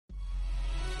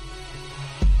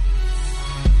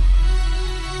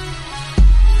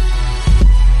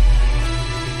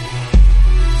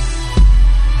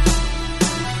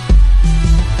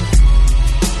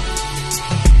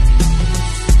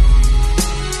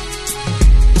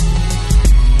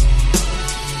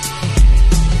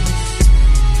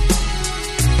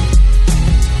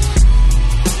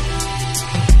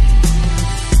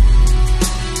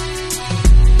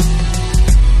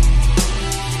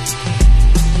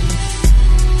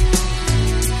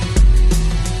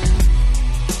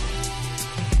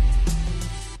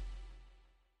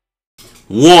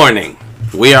Warning,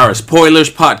 we are a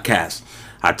spoilers podcast.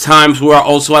 At times we are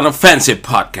also an offensive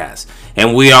podcast.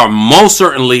 And we are most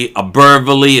certainly a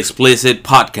verbally explicit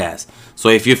podcast. So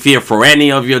if you fear for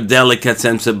any of your delicate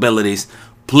sensibilities,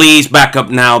 please back up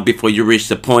now before you reach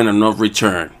the point of no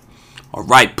return.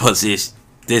 Alright, pussies,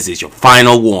 this is your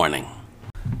final warning.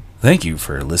 Thank you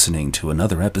for listening to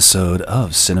another episode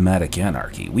of Cinematic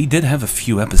Anarchy. We did have a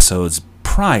few episodes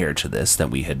prior to this that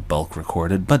we had bulk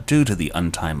recorded, but due to the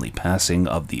untimely passing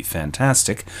of the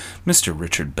fantastic Mr.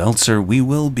 Richard Belzer, we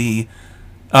will be...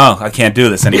 Oh, I can't do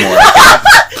this anymore.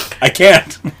 I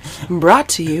can't. Brought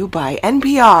to you by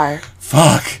NPR.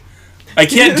 Fuck. I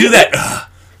can't do that.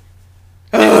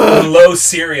 Low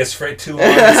serious for too long.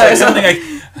 It's like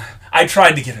something I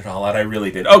tried to get it all out. I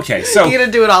really did. Okay, so... You're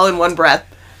gonna do it all in one breath.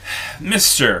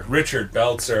 Mr. Richard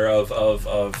Belzer of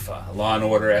Law &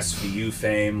 Order SVU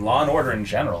fame, Law & Order in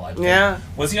general, I think. Yeah.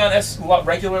 Was he on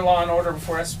regular Law & Order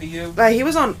before SVU? He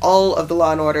was on all of the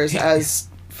Law & Orders as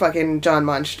fucking John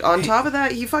Munch. On top of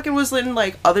that, he fucking was in,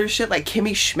 like, other shit, like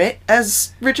Kimmy Schmidt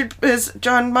as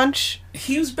John Munch.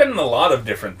 He's been in a lot of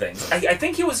different things. I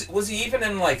think he was he even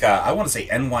in, like, I want to say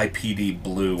NYPD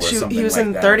Blue or something like that. He was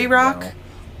in 30 Rock? You know?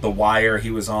 The Wire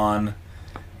he was on.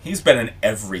 He's been in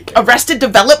everything. Arrested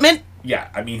Development? Yeah,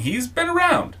 I mean, he's been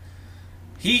around.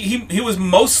 He was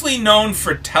mostly known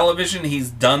for television. He's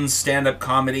done stand-up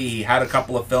comedy. He had a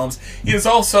couple of films. He is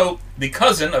also the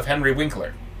cousin of Henry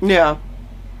Winkler. Yeah.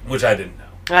 Which I didn't know.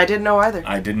 I didn't know either.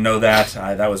 I didn't know that.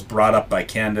 That was brought up by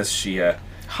Candace.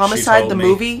 Homicide the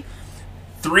movie?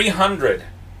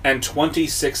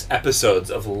 326 episodes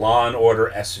of Law &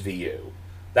 Order SVU.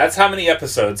 That's how many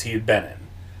episodes he had been in.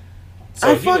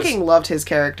 So I fucking loved his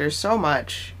character so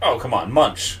much. Oh, come on,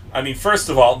 Munch. I mean, first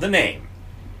of all, the name.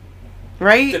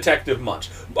 Right? Detective Munch.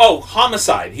 Oh,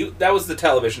 Homicide. That was the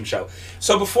television show.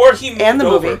 So before he moved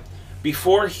movie.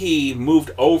 Before he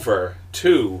moved over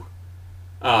to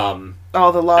all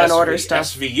the Law & Order stuff.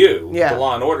 SVU, yeah. The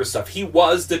Law & Order stuff, he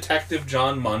was Detective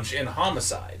John Munch in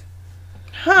Homicide.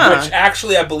 Huh. Which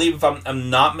actually, I believe, if I'm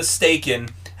not mistaken,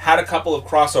 had a couple of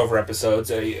crossover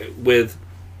episodes with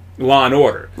Law &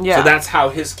 Order. Yeah. So that's how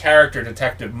his character,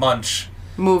 Detective Munch,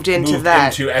 moved into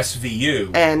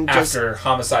SVU and after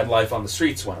Homicide Life on the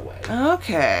Streets went away.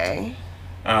 Okay.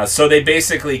 So they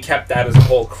basically kept that as a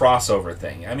whole crossover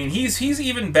thing. I mean, he's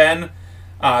even been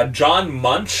John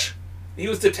Munch. He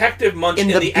was Detective Munch in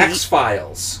the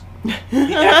X-Files. The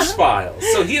X-Files.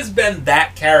 So he has been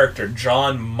that character,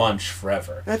 John Munch,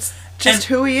 forever. That's just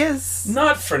who he is.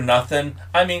 Not for nothing.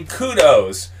 I mean,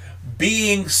 kudos.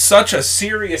 Being such a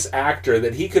serious actor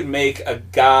that he could make a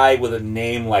guy with a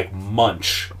name like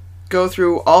Munch go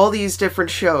through all these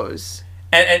different shows.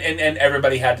 And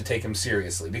everybody had to take him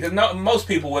seriously. Because most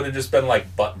people would have just been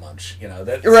like, Butt Munch, you know.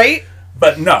 Right?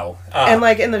 But no. And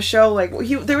like in the show, like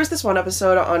there was this one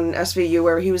episode on SVU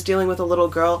where he was dealing with a little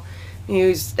girl. He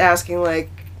was asking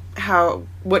like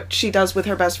what she does with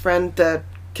her best friend, the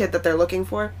kid that they're looking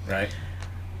for. Right.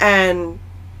 And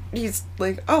he's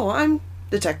like, "Oh, I'm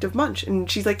Detective Munch," and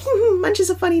she's like, "Munch is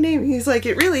a funny name." He's like,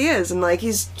 "It really is," and like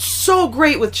he's so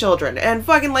great with children, and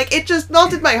fucking like it just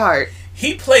melted my heart.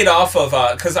 He played off of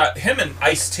because him and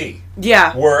Ice-T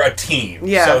were a team.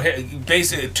 Yeah. So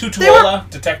basically,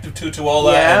 Detective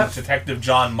Tutuola and Detective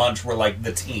John Munch were like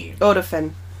the team. Oda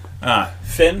Finn.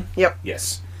 Finn? Yep.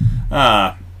 Yes.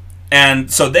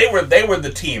 And so they were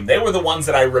the team. They were the ones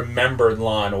that I remembered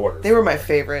Law and Order. They were my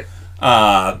favorite.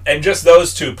 And just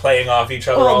those two playing off each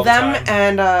other all the time.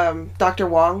 Them and Dr.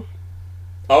 Wong.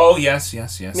 Oh yes.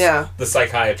 Yeah. The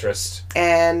psychiatrist.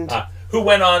 And who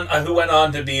went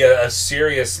on to be a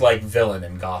serious like villain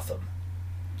in Gotham.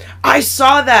 I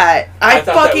saw that. I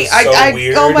thought that was so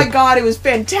weird. Oh my god, it was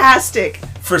fantastic.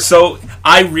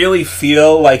 I really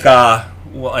feel like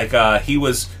he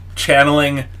was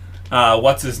channeling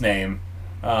what's his name?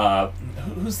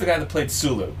 Who's the guy that played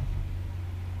Sulu?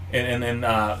 In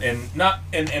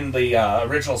the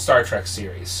original Star Trek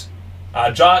series.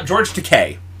 George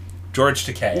Takei. George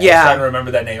Takei. Yeah. I'm trying to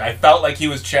remember that name. I felt like he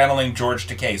was channeling George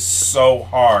Takei so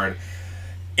hard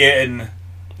in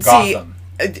Gotham.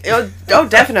 Oh,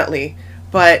 definitely.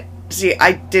 But, see,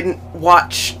 I didn't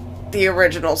watch the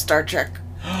original Star Trek.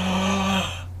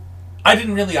 I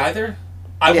didn't really either.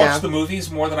 I watched the movies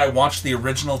more than I watched the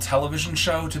original television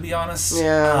show, to be honest.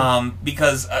 Yeah.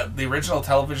 Because the original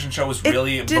television show was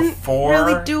really didn't before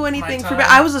really do anything my for me. time.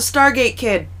 I was a Stargate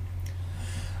kid.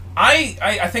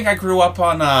 I think I grew up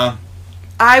on...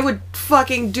 I would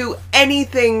fucking do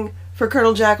anything for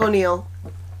Colonel Jack O'Neill.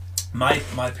 My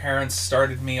parents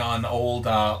started me on old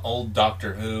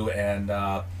Doctor Who and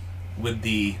with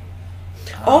the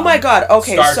Oh my god.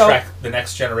 Okay, Star so Trek: The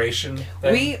Next Generation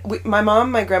thing. we my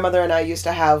mom, my grandmother, and I used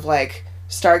to have like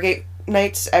Stargate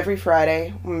nights every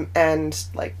Friday, and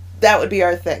like that would be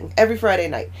our thing every Friday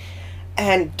night.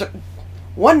 And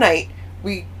one night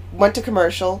we went to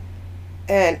commercial,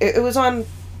 and it was on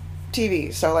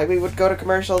TV. So like we would go to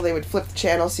commercial, they would flip the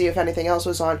channel, see if anything else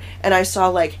was on, and I saw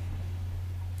like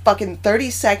fucking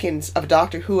 30 seconds of a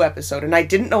Doctor Who episode, and I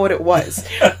didn't know what it was,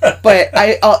 but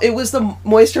it was the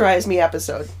Moisturize Me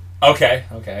episode. Okay.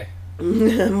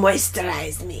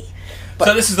 Moisturize me. But,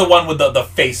 so this is the one with the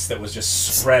face that was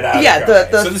just spread out. Yeah,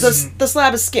 okay. the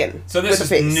slab of skin. So this with is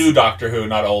the face. new Doctor Who,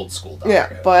 not old school Doctor Who.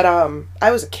 Yeah, but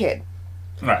I was a kid.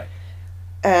 Right.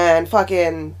 And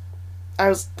fucking, I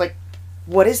was like,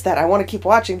 what is that? I want to keep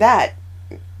watching that.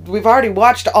 We've already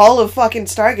watched all of fucking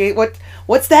Stargate.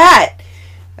 What's that?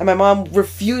 And my mom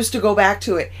refused to go back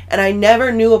to it. And I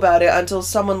never knew about it until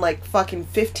someone like fucking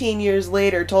 15 years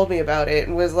later told me about it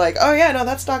and was like, oh yeah, no,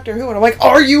 that's Doctor Who. And I'm like,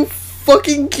 are you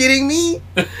fucking kidding me?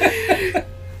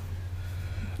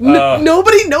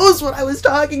 Nobody knows what I was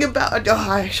talking about. Oh,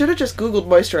 I should have just Googled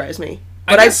Moisturize Me.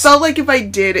 But I felt like if I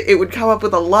did, it would come up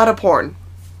with a lot of porn.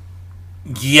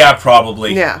 Yeah,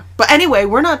 probably. Yeah. But anyway,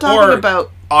 we're not talking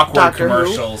about awkward Doctor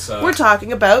commercials. Who. We're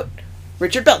talking about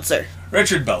Richard Belzer.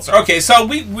 Richard Belzer. Okay, so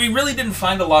we really didn't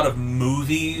find a lot of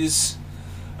movies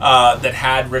that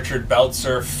had Richard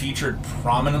Belzer featured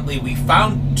prominently. We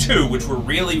found two, which were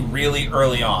really, really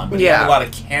early on. But he had a lot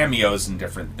of cameos in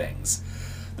different things.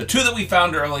 The two that we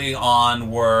found early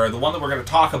on were the one that we're going to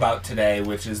talk about today,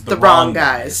 which is The Wrong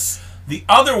Guys. The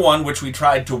other one, which we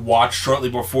tried to watch shortly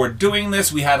before doing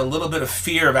this, we had a little bit of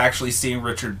fear of actually seeing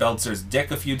Richard Belzer's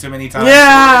dick a few too many times.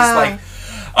 Yeah. So it was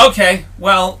like, okay,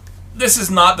 well, this is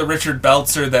not the Richard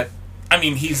Belzer that... I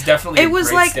mean, he's definitely a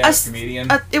great stand-up comedian.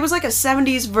 It was like a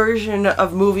 70s version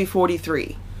of Movie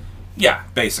 43. Yeah,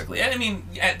 basically. I mean,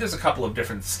 there's a couple of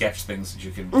different sketch things that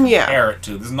you can compare it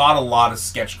to. There's not a lot of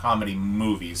sketch comedy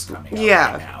movies coming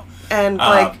out right now. And,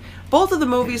 like, both of the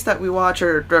movies that we watch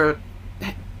are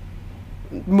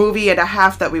movie and a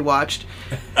half that we watched.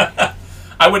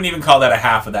 I wouldn't even call that a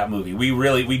half of that movie.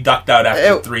 We ducked out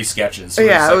after 3 sketches. So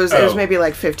yeah, it was maybe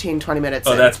like 15, 20 minutes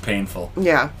in. That's painful.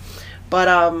 Yeah.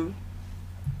 But,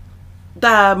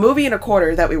 the movie and a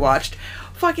quarter that we watched,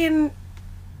 fucking,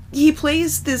 he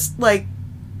plays this, like...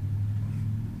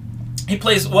 He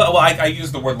plays, well I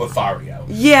use the word Lothario.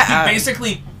 Yeah. He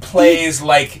basically plays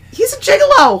like... He's a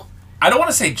gigolo! I don't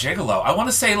want to say gigolo. I want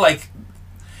to say, like...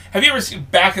 Have you ever seen,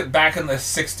 back in the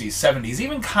 60s, 70s,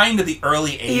 even kind of the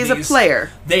early 80s... He's a player.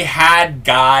 They had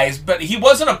guys, but he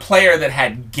wasn't a player that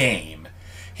had game.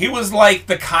 He was like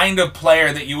the kind of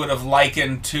player that you would have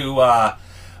likened to...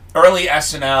 early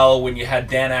SNL when you had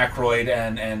Dan Aykroyd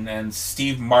and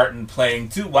Steve Martin playing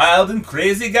two wild and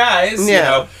crazy guys, you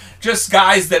know, just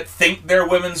guys that think they're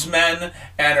women's men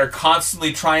and are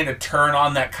constantly trying to turn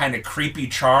on that kind of creepy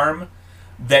charm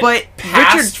that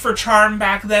passed for charm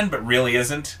back then, but really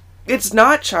isn't. It's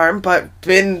not charm, but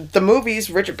in the movies,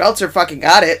 Richard Belzer fucking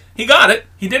got it. He got it.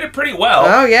 He did it pretty well.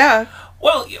 Oh, yeah.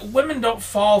 Well, women don't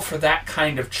fall for that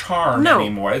kind of charm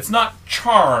anymore. It's not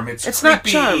charm. It's creepy, not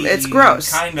charm. It's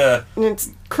gross. Kinda.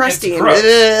 It's crusty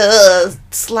and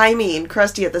slimy and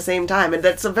crusty at the same time, and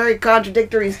that's a very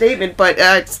contradictory statement, but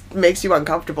it makes you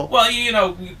uncomfortable. Well, you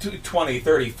know, 20,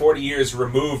 30, 40 years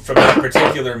removed from that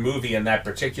particular movie and that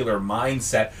particular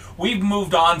mindset, we've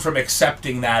moved on from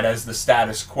accepting that as the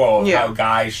status quo of how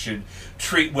guys should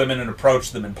treat women and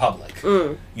approach them in public.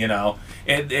 You know,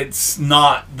 it's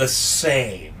not the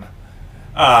same.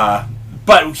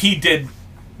 But he did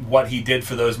what he did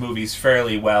for those movies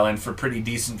fairly well and for pretty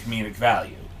decent comedic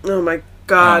value. Oh my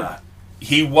god.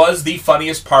 He was the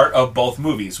funniest part of both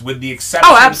movies, with the exception...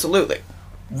 Oh, absolutely.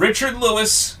 Richard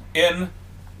Lewis in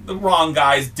The Wrong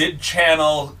Guys did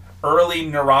channel early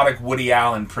neurotic Woody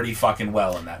Allen pretty fucking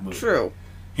well in that movie. True.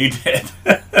 He did.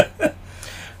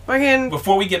 Fucking...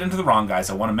 Before we get into The Wrong Guys,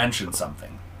 I want to mention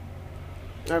something.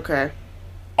 Okay.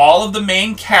 All of the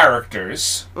main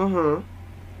characters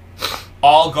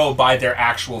all go by their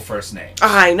actual first names.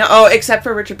 I know. Oh, except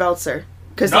for Richard Belzer.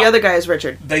 Because the other guy is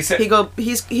Richard. They said... He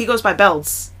goes by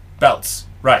Belts. Belts,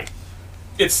 right.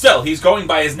 It's still, he's going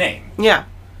by his name. Yeah.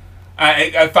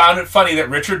 I found it funny that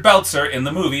Richard Belzer in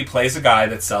the movie plays a guy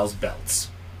that sells belts.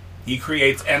 He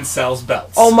creates and sells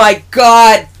belts. Oh my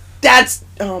god! That's...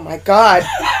 Oh my god.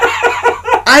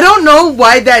 I don't know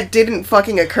why that didn't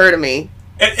fucking occur to me.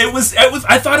 It was.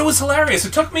 I thought it was hilarious.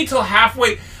 It took me till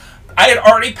halfway. I had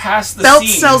already passed the Belts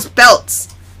scene. sells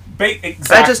belts.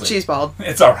 Exactly. I just cheeseballed.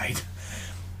 It's all right.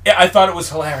 Yeah, I thought it was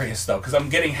hilarious though, because I'm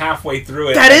getting halfway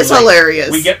through it. That is hilarious.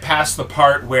 We get past the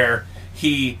part where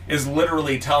he is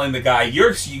literally telling the guy,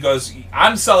 he goes,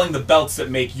 I'm selling the belts that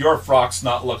make your frocks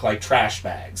not look like trash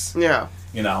bags. Yeah.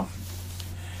 You know?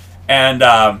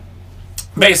 And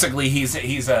basically, he's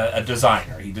a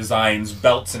designer. He designs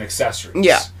belts and accessories.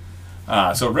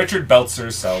 Yeah. So Richard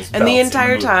Belzer sells belts. And the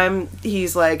entire time,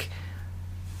 he's like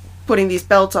putting these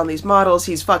belts on these models.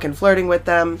 He's fucking flirting with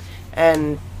them.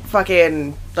 And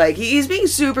fucking, like, he's being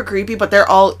super creepy, but they're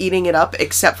all eating it up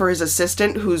except for his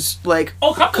assistant, who's like,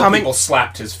 a couple of people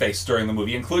slapped his face during the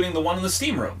movie, including the one in the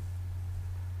steam room.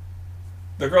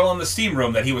 The girl in the steam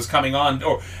room that he was coming on,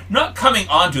 or not coming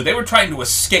onto, they were trying to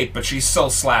escape, but she still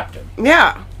slapped him.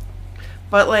 Yeah.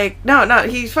 But, like, no,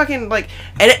 he's fucking, like,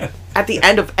 and at the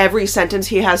end of every sentence,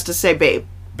 he has to say, babe.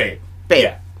 Babe. Babe.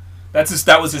 Yeah.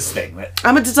 That was his thing.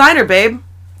 I'm a designer, babe.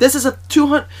 This is an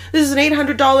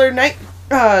 $800 night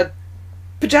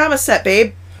pajama set,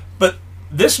 babe. But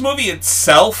this movie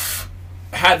itself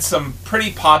had some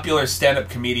pretty popular stand-up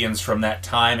comedians from that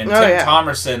time, and Tim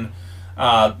Thomerson,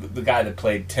 the guy that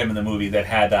played Tim in the movie, that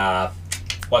had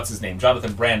what's his name,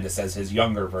 Jonathan Brandis as his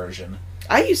younger version.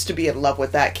 I used to be in love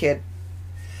with that kid.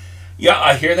 Yeah,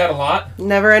 I hear that a lot.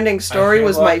 Neverending Story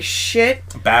was my shit.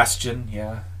 Bastion,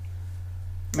 yeah.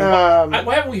 I mean,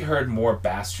 why haven't we heard more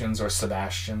Bastions or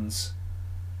Sebastians?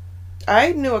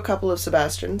 I knew a couple of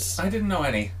Sebastians. I didn't know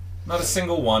any. Not a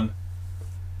single one.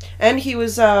 And he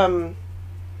was,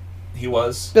 He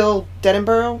was? Bill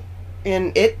Denenborough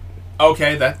in It.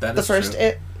 Okay, that is the first true.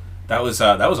 It. That was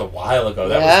a while ago.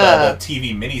 That was the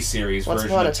TV miniseries Once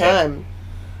version upon of a time.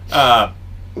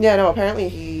 Yeah, no, apparently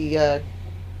he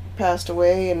passed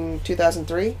away in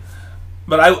 2003.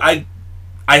 But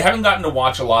I haven't gotten to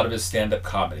watch a lot of his stand-up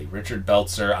comedy. Richard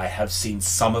Belzer, I have seen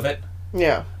some of it.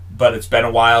 Yeah. But it's been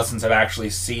a while since I've actually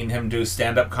seen him do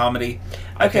stand-up comedy.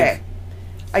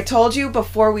 I told you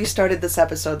before we started this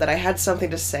episode that I had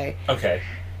something to say. Okay.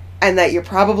 And that you're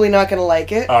probably not going to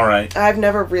like it. All right. I've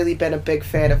never really been a big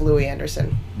fan of Louis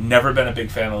Anderson. Never been a big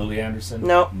fan of Louis Anderson?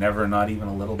 No. Never, not even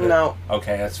a little bit? No.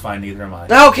 Okay, that's fine. Neither am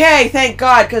I. Okay, thank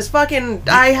God, because fucking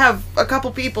I have a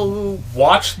couple people who...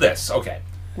 Watch this. Okay.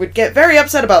 Would get very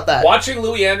upset about that. Watching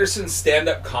Louis Anderson's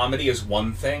stand-up comedy is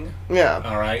one thing. Yeah.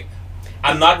 All right.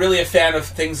 I'm not really a fan of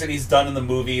things that he's done in the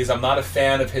movies. I'm not a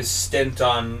fan of his stint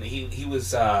on... He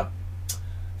was on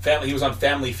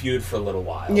Family Feud for a little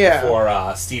while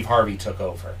before Steve Harvey took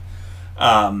over.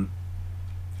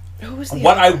 Who was the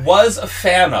what other I guy? was a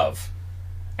fan of,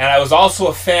 and I was also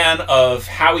a fan of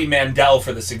Howie Mandel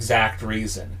for this exact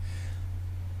reason.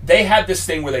 They had this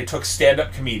thing where they took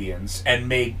stand-up comedians and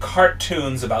made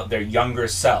cartoons about their younger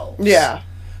selves. Yeah.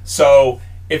 So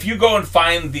if you go and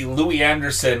find the Louis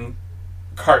Anderson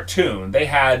cartoon, they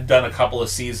had done a couple of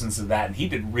seasons of that, and he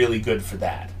did really good for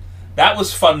that. That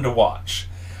was fun to watch.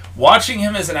 Watching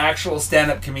him as an actual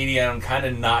stand-up comedian, I'm kind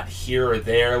of not here or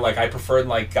there. Like, I preferred,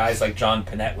 like, guys like John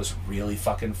Panette was really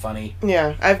fucking funny.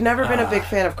 Yeah. I've never been a big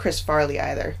fan of Chris Farley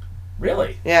either.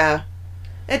 Really? Yeah.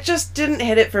 It just didn't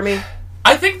hit it for me.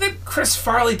 I think that Chris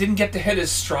Farley didn't get to hit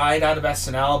his stride out of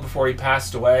SNL before he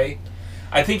passed away.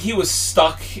 I think he was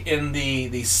stuck in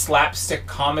the slapstick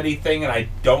comedy thing, and I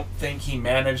don't think he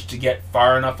managed to get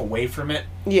far enough away from it.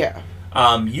 Yeah.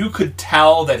 You could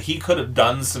tell that he could have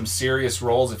done some serious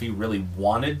roles if he really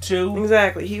wanted to.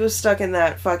 Exactly. He was stuck in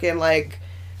that fucking, like...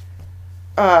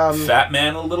 Fat man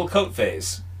in a little coat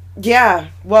phase. Yeah.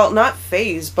 Well, not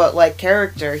phase, but, like,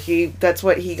 character. That's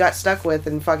what he got stuck with,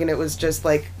 and fucking it was just,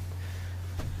 like,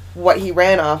 what he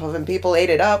ran off of, and people ate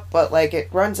it up, but, like, it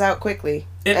runs out quickly.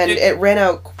 It ran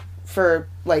out for,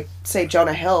 like, say,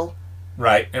 Jonah Hill.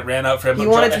 Right, it ran out for him, but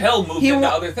Jonah Hill moved into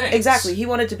other things. Exactly, he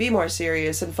wanted to be more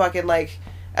serious, and fucking, like,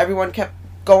 everyone kept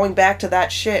going back to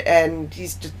that shit, and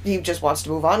he just wants to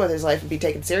move on with his life and be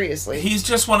taken seriously. He's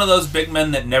just one of those big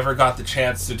men that never got the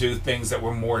chance to do things that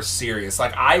were more serious.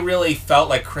 Like, I really felt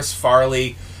like Chris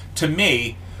Farley, to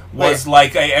me, was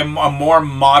like a more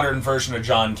modern version of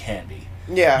John Candy.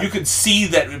 Yeah. You could see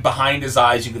that behind his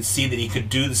eyes, you could see that he could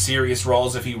do the serious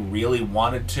roles if he really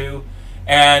wanted to.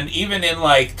 And even in,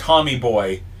 like, Tommy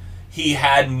Boy, he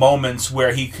had moments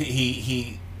where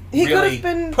he really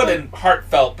put in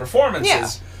heartfelt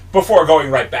performances before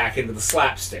going right back into the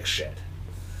slapstick shit.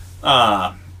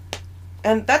 And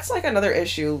that's, like, another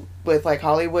issue with, like,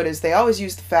 Hollywood, is they always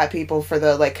use the fat people for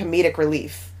the, like, comedic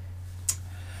relief.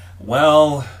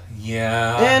 Well,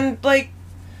 yeah. And, like...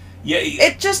 Yeah,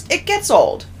 it gets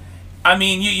old. I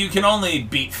mean, you can only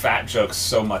beat fat jokes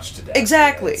so much today.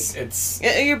 Exactly.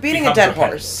 You're beating a dead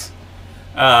horse.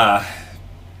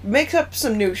 Make up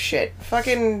some new shit.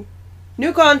 Fucking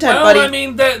new content, buddy. Well, I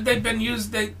mean, they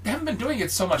haven't been doing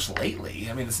it so much lately.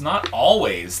 I mean, it's not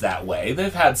always that way.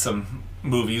 They've had some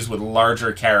movies with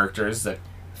larger characters that...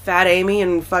 Fat Amy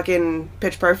and fucking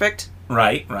Pitch Perfect.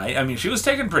 Right. I mean, she was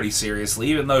taken pretty seriously,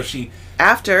 even though she...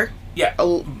 After. Yeah.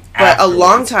 But a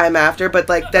long time after, but,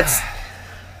 like, that's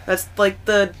like,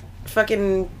 the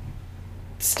fucking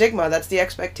stigma. That's the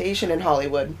expectation in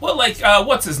Hollywood. Well, like,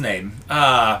 what's his name?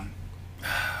 Not,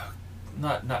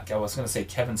 I was going to say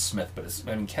Kevin Smith, but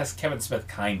Kevin Smith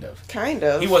kind of. Kind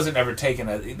of. He wasn't ever taken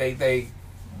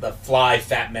the fly,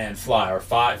 fat man fly, or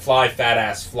fly, fat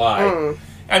ass fly.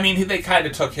 I mean, they kind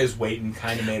of took his weight and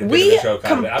kind of made a bit of a joke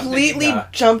out of it. We completely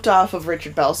jumped off of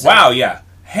Richard Belson. Wow, yeah.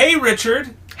 Hey,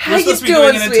 Richard. How you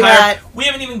doing, sweetheart? We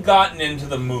haven't even gotten into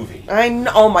the movie. I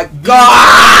know. Oh, my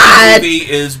God. The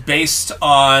movie is based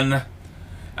on...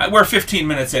 we're 15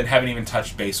 minutes in, haven't even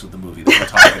touched base with the movie that we're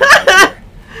talking about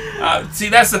here. See,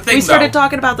 that's the thing, We started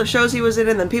talking about the shows he was in,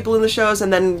 and then people in the shows,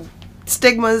 and then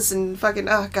stigmas, and fucking...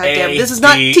 Oh, goddamn. This is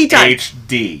not tea time.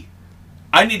 ADHD.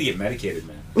 I need to get medicated,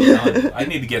 man. I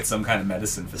need to get some kind of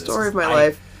medicine for this. Story of my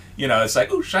life. You know, it's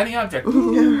like, ooh, shiny object.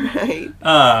 Right.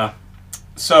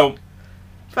 So...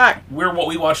 Fuck.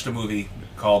 We watched a movie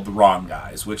called The Wrong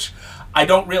Guys, which I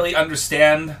don't really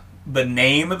understand the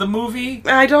name of the movie.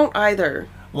 I don't either.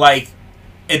 Like,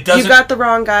 it doesn't... You got the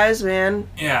wrong guys, man.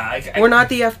 Yeah. We're not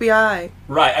the FBI.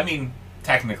 Right, I mean,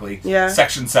 technically. Yeah.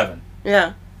 Section 7.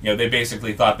 Yeah. You know, they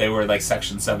basically thought they were like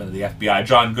Section 7 of the FBI.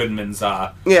 John Goodman's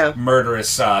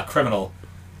murderous criminal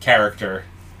character.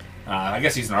 I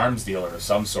guess he's an arms dealer of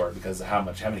some sort because of how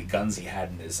many guns he had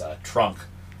in his trunk.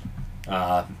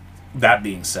 That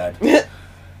being said,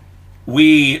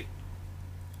 we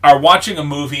are watching a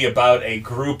movie about a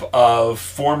group of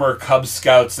former Cub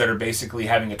Scouts that are basically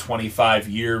having a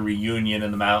 25-year reunion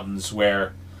in the mountains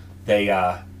where they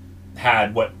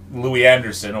had what Louis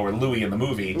Anderson, or Louis in the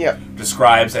movie,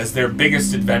 describes as their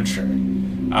biggest adventure.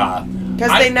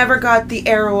 Because they never got the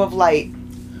Arrow of Light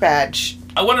badge.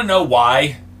 I want to know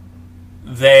why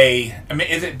they... I mean,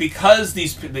 is it because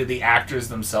the actors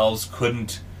themselves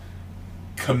couldn't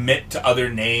commit to other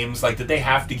names? Like, did they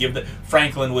have to give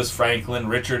Franklin was Franklin,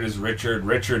 Richard is Richard,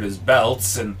 Richard is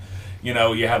Belts, and you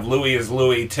know, you have Louis is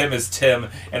Louis, Tim is Tim,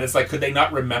 and it's like, could they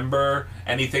not remember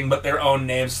anything but their own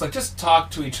names? It's like, just talk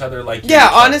to each other like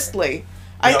honestly,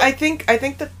 I think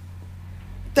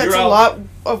that's a lot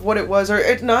of what it was, or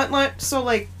it's not so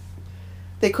like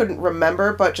they couldn't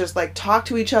remember, but just like talk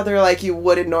to each other like you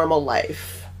would in normal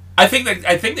life. I think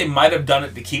they might have done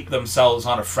it to keep themselves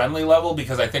on a friendly level,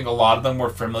 because I think a lot of them were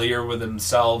familiar with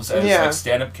themselves as like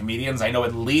stand-up comedians. I know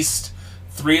at least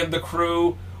 3 of the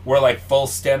crew were like full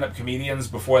stand-up comedians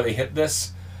before they hit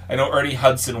this. I know Ernie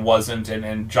Hudson wasn't,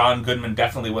 and John Goodman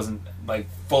definitely wasn't like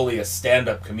fully a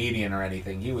stand-up comedian or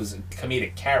anything. He was a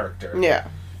comedic character. Yeah.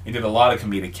 He did a lot of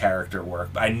comedic character work.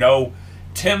 I know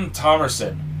Tim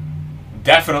Thomerson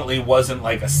definitely wasn't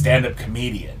like a stand-up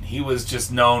comedian. He was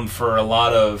just known for a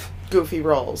lot of goofy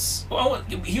roles. Well,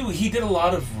 he did a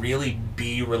lot of really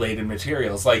B-related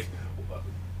materials. Like,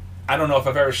 I don't know if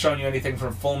I've ever shown you anything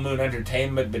from Full Moon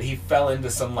Entertainment, but he fell into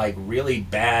some like really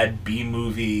bad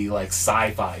B-movie like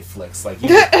sci-fi flicks. Like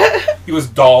he was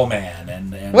Doll Man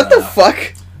and what the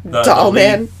fuck? Doll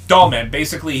Man? Doll Man.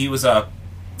 Basically, he was a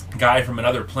guy from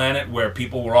another planet where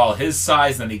people were all his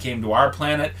size. Then he came to our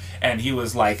planet, and he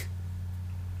was like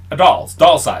a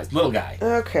doll-sized little guy.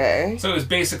 Okay. So it was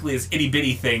basically this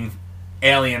itty-bitty thing,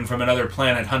 alien from another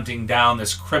planet hunting down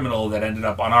this criminal that ended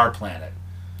up on our planet.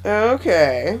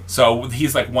 Okay. So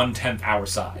he's like 1/10 our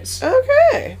size.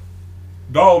 Okay.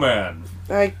 Doll Man.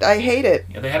 I hate it.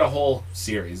 Yeah, they had a whole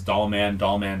series: Doll Man,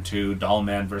 Doll Man 2, Doll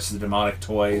Man versus the Demonic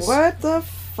Toys. What the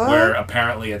fuck? Where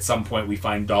apparently at some point we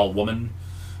find Doll Woman.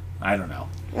 I don't know.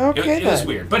 Okay, it was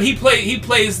weird, but he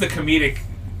plays the comedic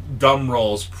dumb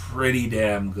roles pretty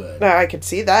damn good. I could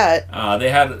see that.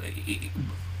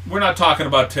 We're not talking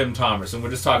about Tim Thomerson. We're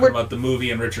just talking about the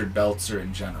movie and Richard Belzer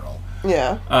in general.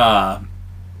 Yeah.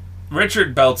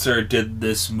 Richard Belzer did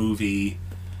this movie,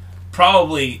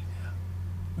 probably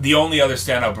the only other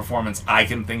stand-up performance I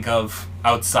can think of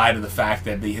outside of the fact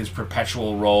that his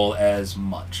perpetual role as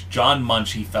Munch. John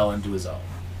Munch, he fell into his own.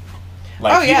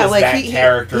 Like,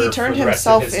 he turned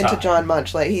himself into John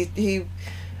Munch. Like he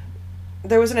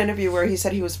there was an interview where he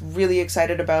said he was really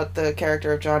excited about the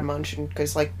character of John Munch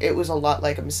because like it was a lot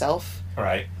like himself.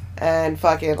 Right. And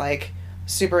fucking like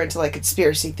super into like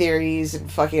conspiracy theories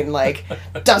and fucking like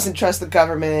doesn't trust the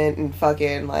government and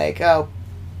fucking like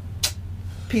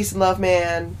peace and love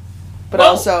man, but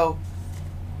also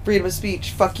freedom of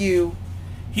speech. Fuck you.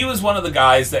 He was one of the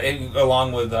guys that,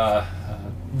 along with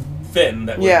Finn,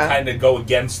 that would kind of go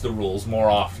against the rules more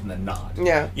often than not.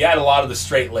 Yeah. You had a lot of the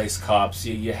straight-laced cops.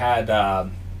 You had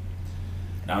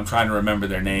Now I'm trying to remember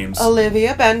their names.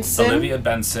 Olivia Benson. Olivia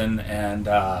Benson and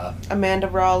Amanda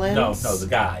Rollins. no, the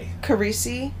guy.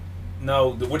 Carisi. No,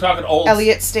 we're talking old.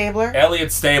 Elliot Stabler.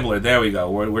 Elliot Stabler. There we go.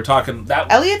 We're talking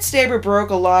that. Elliot Stabler broke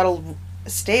a lot of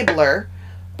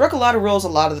rules a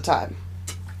lot of the time.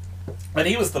 And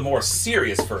he was the more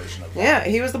serious version of that. Yeah,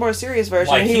 he was the more serious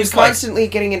version. Like, and he was he's like- constantly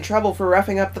getting in trouble for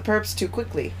roughing up the perps too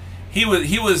quickly. He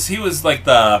was like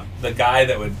the guy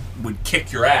that would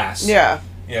kick your ass. Yeah.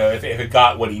 You know, if it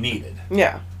got what he needed.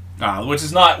 Yeah. Which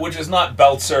is not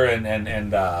Belzer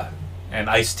and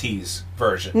Ice-T's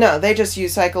version. No, they just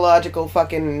use psychological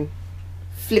fucking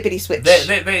flippity switch.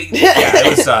 They yeah,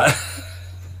 it was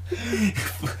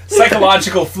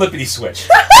psychological flippity switch.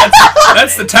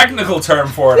 That's the technical term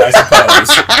for it, I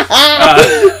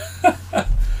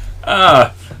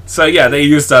suppose. So yeah, they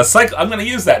used I'm going to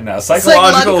use that now.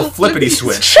 Psychological flippity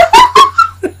switch.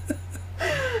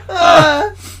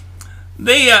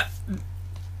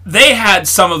 They had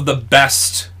some of the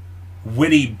best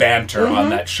witty banter on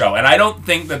that show, and I don't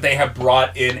think that they have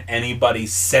brought in anybody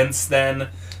since then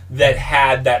that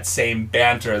had that same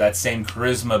banter, that same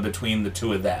charisma between the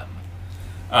two of them.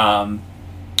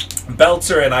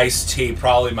 Belzer and Ice-T,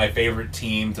 probably my favorite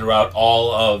team throughout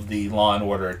all of the Law and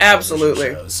Order television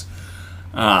shows.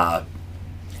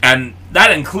 And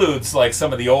that includes like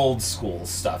some of the old school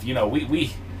stuff. You know,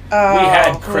 we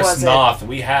had Chris Noth,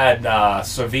 we had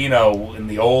Sorvino in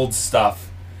the old stuff.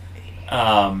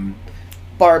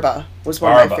 Barba was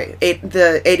one of my favorite.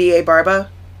 The ADA Barba.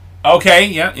 Okay,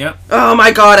 yeah. Oh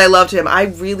my god, I loved him. I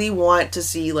really want to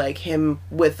see like him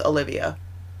with Olivia.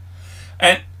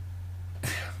 And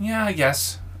yeah, I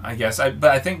guess. But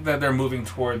I think that they're moving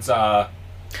towards.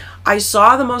 I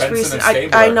saw the most Benson recent. and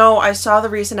Stabler. I know. I saw the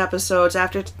recent episodes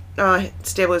after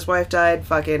Stabler's wife died.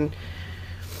 Fucking.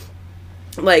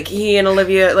 Like, he and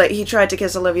Olivia, like, he tried to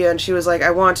kiss Olivia, and she was like,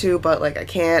 I want to, but, like, I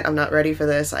can't, I'm not ready for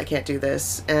this, I can't do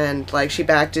this, and, like, she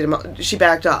backed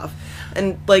off.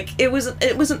 And, like, it was a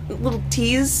little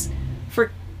tease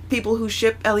for people who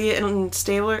ship Elliot and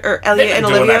Stabler, or Elliot and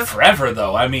Olivia. They've been doing that forever,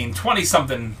 though. I mean,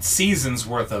 20-something seasons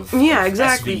worth of yeah,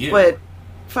 exactly, SVU. But,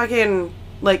 fucking,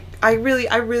 like, I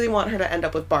really want her to end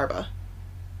up with Barba.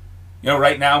 You know,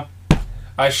 right now,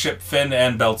 I ship Finn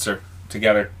and Belzer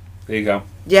together. There you go.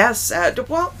 Yes. Finn.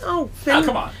 Oh,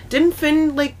 come on. Didn't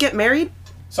Finn, like, get married?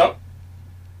 So?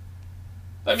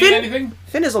 That mean anything?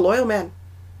 Finn is a loyal man.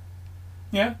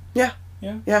 Yeah? Yeah.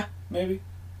 Maybe.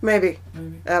 I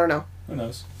don't know. Who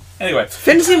knows? Anyway.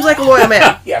 Finn seems like a loyal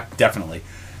man. Yeah, definitely.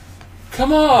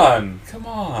 Come on.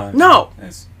 No.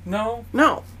 No?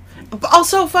 No.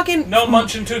 Also, fucking... No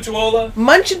Munch and Tutuola?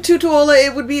 Munch and Tutuola,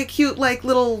 it would be a cute, like,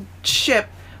 little ship,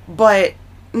 but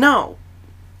no.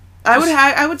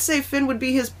 I would say Finn would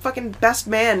be his fucking best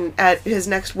man at his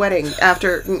next wedding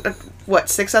after,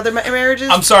 6 other marriages?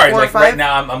 I'm sorry, 4 or like, 5? right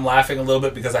now I'm laughing a little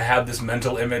bit because I have this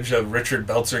mental image of Richard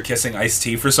Belzer kissing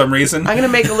Ice-T for some reason. I'm gonna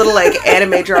make a little, like,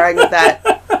 anime drawing of that.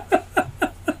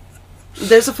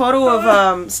 There's a photo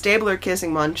of Stabler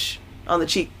kissing Munch on the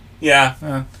cheek. Yeah.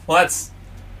 Well, that's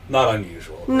not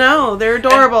unusual. No, they're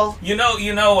adorable. And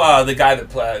you know, the guy that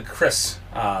played Chris,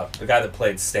 the guy that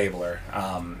played Stabler.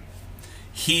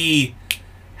 He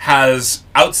has,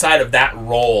 outside of that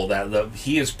role,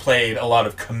 he has played a lot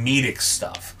of comedic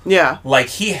stuff. Yeah. Like,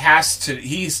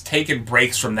 he's taken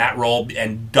breaks from that role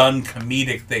and done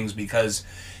comedic things because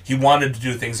he wanted to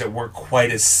do things that weren't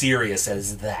quite as serious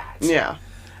as that. Yeah.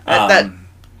 That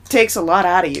takes a lot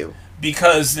out of you.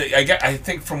 Because I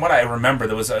think from what I remember,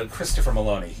 there was a Christopher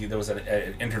Maloney. There was an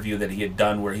interview that he had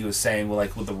done where he was saying, well,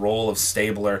 like with the role of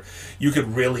Stabler, you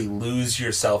could really lose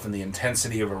yourself in the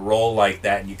intensity of a role like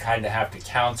that, and you kind of have to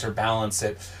counterbalance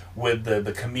it with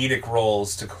the comedic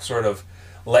roles to sort of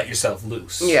let yourself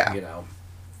loose. Yeah. You know,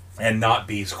 and not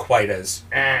be quite as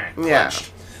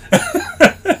clenched.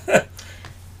 Yeah.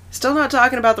 Still not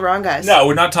talking about the wrong guys. No,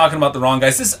 we're not talking about the wrong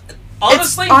guys.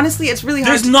 Honestly, it's really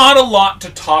hard. There's not a lot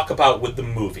to talk about with the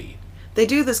movie. They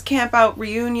do this camp out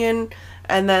reunion,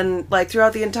 and then like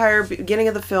throughout the entire beginning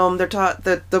of the film, they're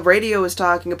the radio is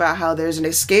talking about how there's an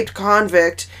escaped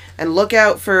convict, and look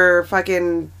out for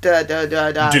fucking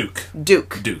Duke.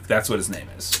 Duke. That's what his name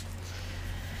is.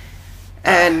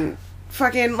 And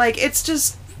fucking like it's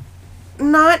just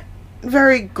not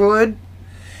very good.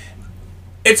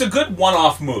 It's a good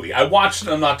one-off movie. I watched it,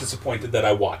 I'm not disappointed that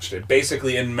I watched it.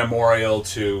 Basically in memorial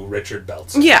to Richard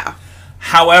Belzer. Yeah.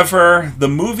 However, the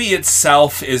movie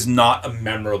itself is not a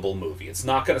memorable movie. It's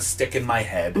not going to stick in my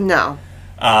head. No.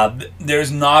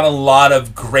 There's not a lot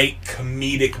of great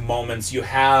comedic moments. You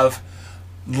have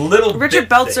little Richard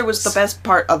Belzer was the best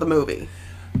part of the movie.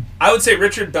 I would say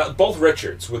both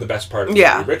Richards were the best part of the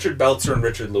Yeah. movie. Richard Belzer and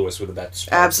Richard Lewis were the best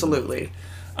parts Absolutely. of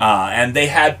the movie. And they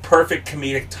had perfect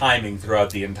comedic timing throughout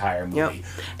the entire movie. Yep.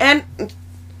 And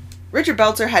Richard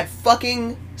Belzer had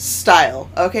fucking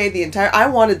style. Okay, I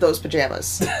wanted those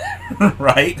pajamas.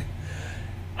 Right?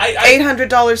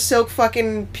 $800 silk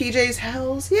fucking PJs.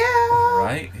 Hells yeah.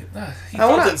 Right? He I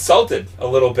felt wanna- insulted a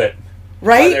little bit by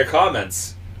Right? their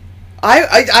comments.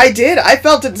 I did. I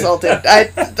felt insulted.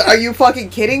 Are you fucking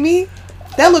kidding me?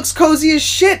 That looks cozy as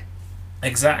shit.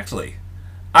 Exactly.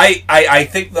 I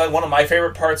think that one of my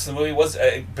favorite parts of the movie was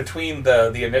between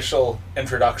the initial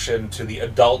introduction to the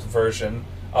adult version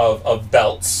of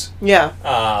Belts, Yeah.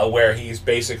 where he's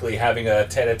basically having a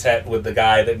tete-a-tete with the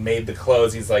guy that made the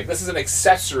clothes. He's like, this is an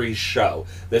accessories show.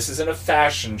 This isn't a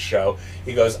fashion show.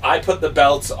 He goes, I put the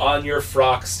belts on your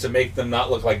frocks to make them not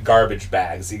look like garbage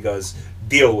bags. He goes,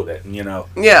 deal with it, and Yeah.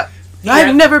 Yeah.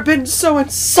 I've never been so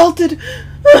insulted.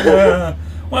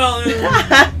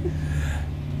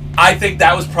 I think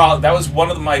that was one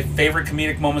of my favorite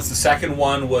comedic moments. The second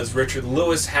one was Richard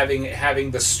Lewis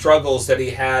having the struggles that he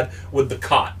had with the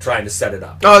cot trying to set it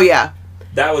up. Oh yeah.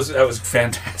 That was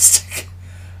fantastic.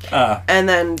 And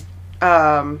then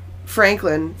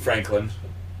Franklin.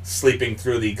 Sleeping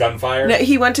through the gunfire. No,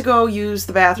 he went to go use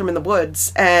the bathroom in the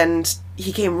woods, and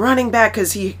he came running back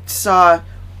because he saw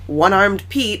one-armed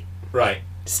Pete Right.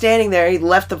 standing there. He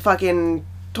left the fucking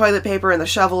toilet paper and the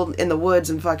shovel in the woods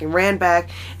and fucking ran back,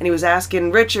 and he was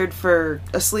asking Richard for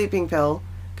a sleeping pill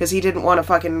because he didn't want to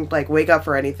fucking like wake up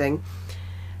for anything.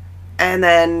 And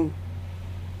then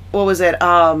what was it?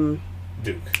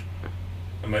 Duke.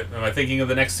 Am I thinking of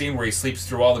the next scene where he sleeps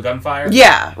through all the gunfire?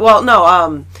 Yeah. Well,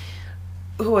 no.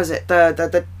 Who was it?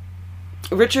 The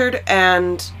Richard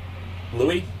and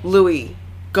Louis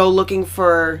go looking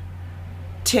for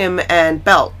Tim and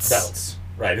Belts.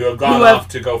 Right, who have gone off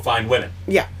to go find women.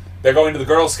 Yeah. They're going to the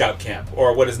Girl Scout camp,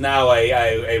 or what is now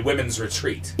a women's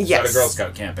retreat. It's Yes. not a Girl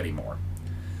Scout camp anymore.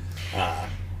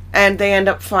 And they end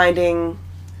up finding...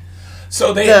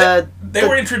 So they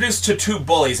were introduced to two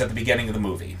bullies at the beginning of the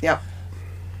movie. Yep.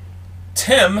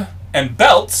 Tim and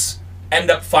Belts end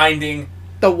up finding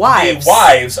The wives. the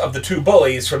wives of the two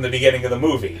bullies from the beginning of the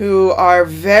movie. Who are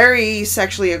very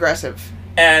sexually aggressive.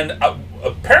 And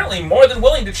apparently more than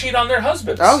willing to cheat on their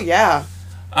husbands. Oh, yeah.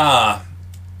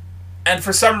 And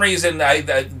for some reason,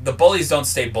 the bullies don't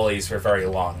stay bullies for very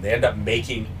long. They end up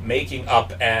making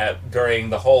up during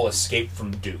the whole escape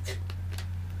from Duke.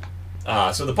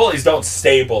 So the bullies don't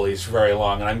stay bullies for very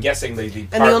long, and I'm guessing the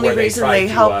part And the only where reason they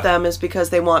help them is because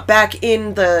they want back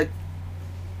in the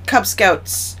Cub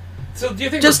Scouts. So do you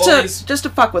think Just the bullies... to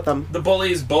fuck with them. The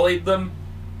bullies bullied them?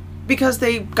 Because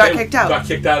they got kicked out. Got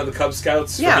kicked out of the Cub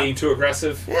Scouts for being too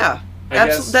aggressive? Yeah. I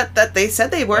guess. That they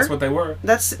said they were. That's what they were.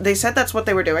 They said that's what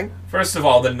they were doing. First of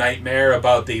all, the nightmare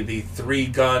about the three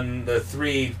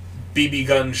BB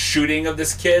gun shooting of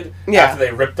this kid after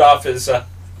they ripped off his that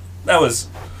was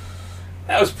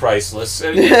priceless.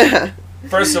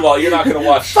 First of all, you're not going to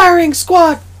watch Firing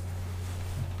squad.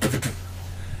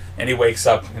 and he wakes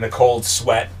up in a cold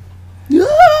sweat.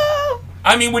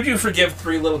 I mean, would you forgive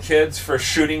three little kids for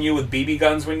shooting you with BB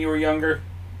guns when you were younger?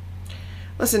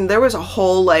 Listen, there was a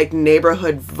whole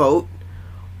neighborhood vote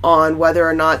on whether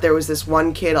or not there was this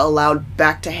one kid allowed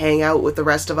back to hang out with the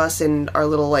rest of us in our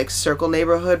little circle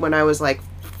neighborhood when I was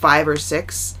 5 or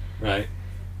 6. Right.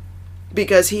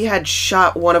 Because he had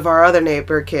shot one of our other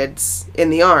neighbor kids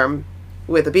in the arm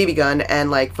with a BB gun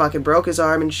and fucking broke his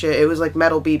arm and shit. It was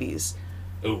metal BBs.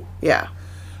 Ooh. Yeah.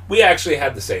 We actually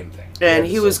had the same thing. And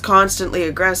he was constantly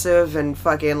aggressive and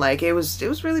fucking it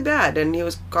was really bad, and he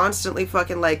was constantly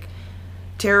fucking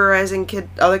terrorizing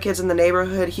other kids in the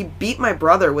neighborhood. He beat my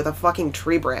brother with a fucking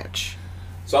tree branch.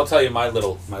 So I'll tell you my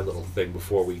little thing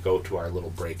before we go to our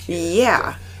little break here.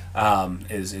 Yeah.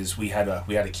 Is we had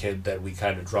a kid that we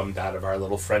kind of drummed out of our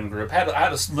little friend group. I had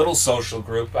a little social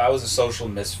group. I was a social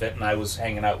misfit, and I was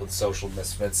hanging out with social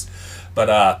misfits. But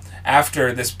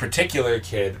after this particular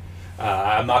kid,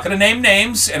 I'm not going to name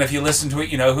names, and if you listen to it,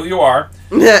 you know who you are,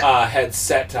 had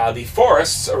set the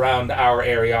forests around our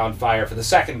area on fire for the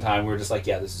second time. We were just like,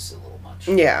 yeah, this is a little much.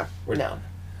 Yeah. We're no. done.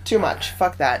 Too much.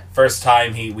 Fuck that. First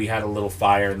time we had a little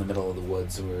fire in the middle of the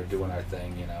woods, and we were doing our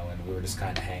thing, and we were just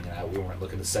kind of hanging out. We weren't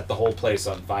looking to set the whole place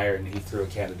on fire, and he threw a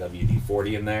can of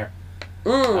WD-40 in there.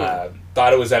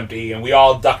 Thought it was empty, and we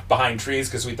all ducked behind trees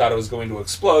because we thought it was going to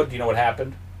explode. Do you know what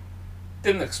happened?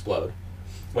 Didn't explode.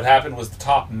 What happened was the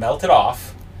top melted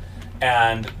off,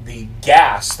 and the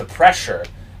gas, the pressure,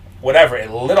 whatever, it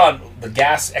lit on, the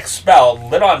gas expelled,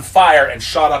 lit on fire, and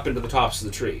shot up into the tops of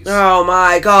the trees. Oh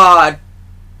my god.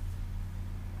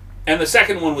 And the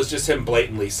second one was just him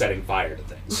blatantly setting fire to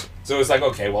things. So it was like,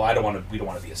 okay, well, we don't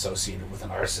want to be associated with an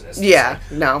arsonist. Yeah,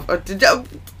 no.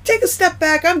 Take a step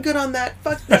back. I'm good on that.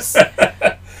 Fuck this.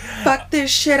 Fuck this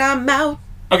shit. I'm out.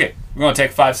 Okay, we're going to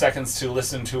take 5 seconds to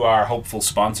listen to our hopeful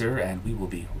sponsor, and we will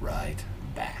be right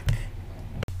back.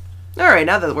 All right,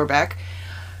 now that we're back.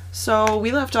 So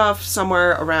we left off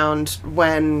somewhere around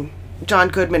when John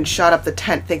Goodman shot up the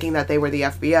tent thinking that they were the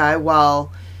FBI,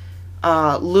 while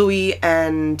Louis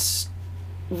and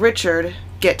Richard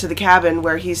get to the cabin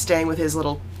where he's staying with his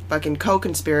little fucking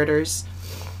co-conspirators.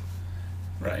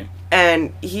 Right.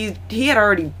 And he had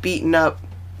already beaten up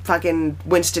fucking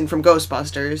Winston from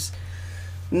Ghostbusters.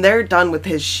 And they're done with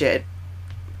his shit.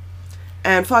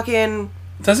 And fucking...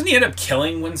 Doesn't he end up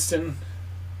killing Winston?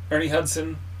 Ernie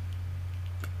Hudson?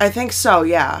 I think so,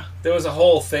 yeah. There was a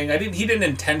whole thing. He didn't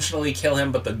intentionally kill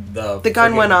him, but the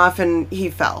gun went off and he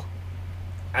fell.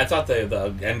 I thought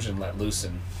the engine let loose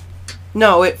and...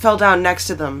 No, it fell down next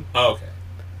to them. Oh, okay.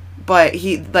 But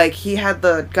he had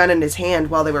the gun in his hand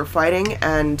while they were fighting,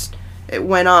 and it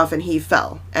went off and he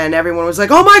fell. And everyone was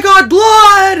like, oh my god,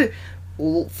 blood!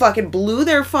 Fucking blew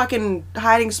their fucking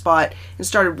hiding spot and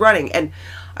started running. And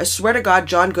I swear to God,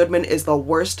 John Goodman is the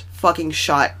worst fucking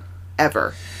shot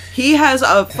ever. He has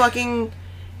a fucking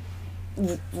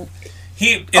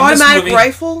automatic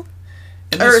rifle,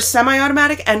 or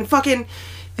semi-automatic, and fucking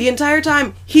the entire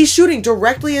time he's shooting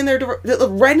directly in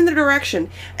right in their direction,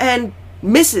 and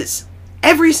misses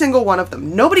every single one of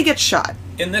them. Nobody gets shot.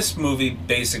 In this movie,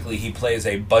 basically, he plays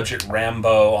a budget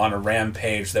Rambo on a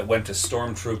rampage that went to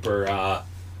Stormtrooper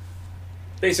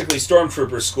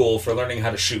school for learning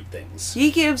how to shoot things.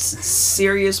 He gives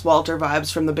serious Walter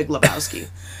vibes from The Big Lebowski.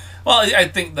 Well, I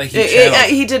think that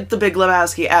he did The Big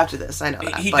Lebowski after this, I know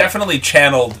that. He definitely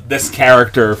channeled this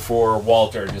character for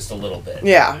Walter just a little bit.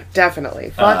 Yeah, definitely.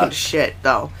 Fucking shit,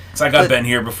 though. It's like, I've been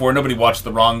here before, nobody watched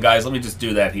The Wrong Guys, let me just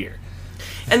do that here.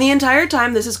 And the entire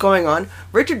time this is going on,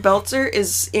 Richard Belzer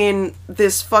is in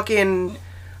this fucking...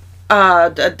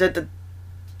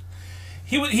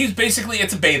 He's basically,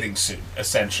 it's a bathing suit,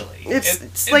 essentially.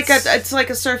 It's like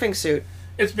a surfing suit.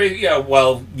 It's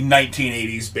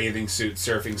 1980s bathing suit,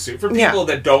 surfing suit for people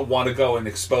that don't want to go and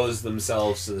expose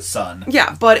themselves to the sun.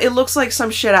 Yeah, but it looks like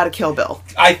some shit out of Kill Bill.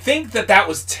 I think that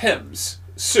was Tim's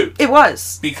suit. It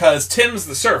was. Because Tim's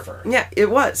the surfer. Yeah,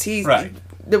 it was. Right.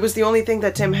 It was the only thing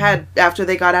that Tim had after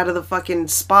they got out of the fucking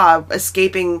spa,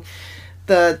 escaping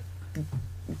the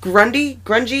Grunsky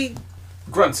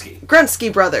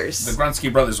brothers. The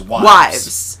Grunsky brothers'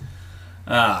 wives.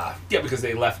 Yeah, because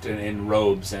they left in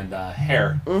robes and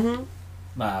hair. Mm-hmm.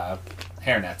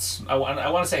 Hairnets. I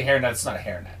want to say hairnet. It's not a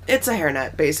hairnet. It's a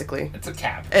hairnet, basically. It's a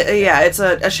cap. Yeah, it's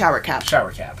a shower cap.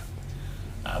 Shower cap.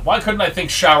 Why couldn't I think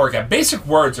shower cap? Basic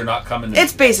words are not coming.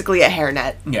 It's basically a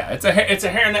hairnet. Yeah, it's a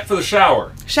hairnet for the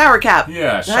shower. Shower cap.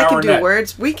 Yeah, shower I can net. do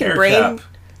words. We can brain.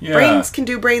 Yeah. Brains can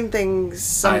do brain things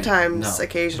sometimes,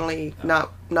 occasionally,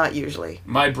 not usually.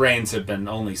 My brains have been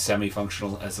only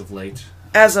semi-functional as of late.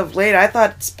 As of late, I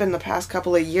thought it's been the past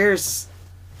couple of years.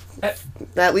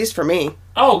 At least for me.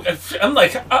 Oh, I'm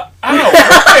like, ow.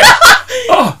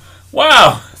 Oh,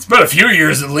 wow. It's been a few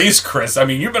years at least, Chris. I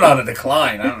mean, you've been on a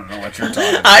decline. I don't know what you're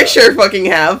talking about. I sure fucking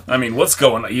have. I mean, what's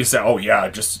going on? You say, oh, yeah,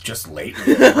 just lately.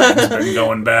 It's been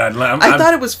going bad. I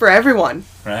thought it was for everyone.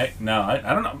 Right? No, I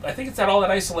don't know. I think it's all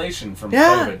that isolation from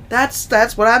COVID.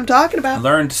 That's what I'm talking about.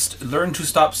 Learn to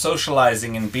stop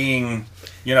socializing and being,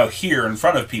 here in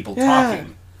front of people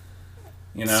talking.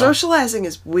 Socializing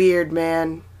is weird,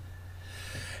 man.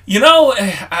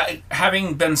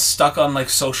 Having been stuck on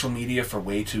social media for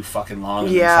way too fucking long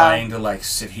and trying to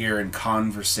sit here and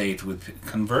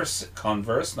converse,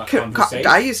 not conversate.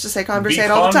 I used to say conversate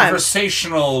all the time.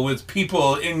 Conversational with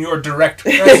people in your direct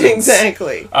presence.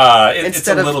 Exactly. It's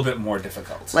a little bit more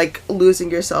difficult. Like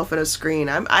losing yourself in a screen.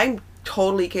 I'm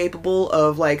totally capable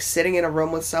of sitting in a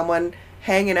room with someone,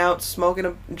 hanging out, smoking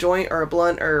a joint or a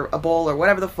blunt or a bowl or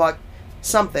whatever the fuck,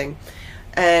 something.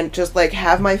 And just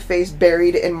have my face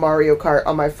buried in Mario Kart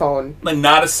on my phone.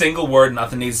 Not a single word,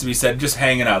 nothing needs to be said, just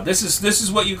hanging out. This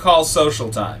is what you call social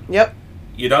time. Yep.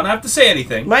 You don't have to say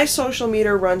anything. My social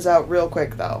meter runs out real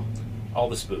quick, though. All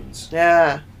the spoons.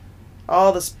 Yeah.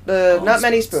 Not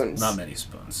many spoons. Not many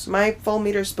spoons. My full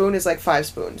meter spoon is 5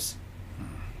 spoons.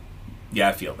 Yeah,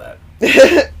 I feel that.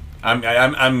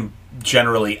 I'm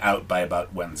generally out by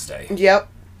about Wednesday. Yep.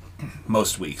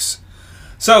 Most weeks.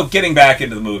 So, getting back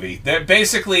into the movie,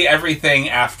 basically everything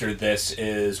after this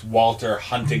is Walter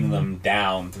hunting them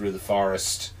down through the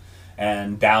forest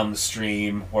and down the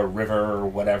stream or river or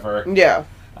whatever. Yeah.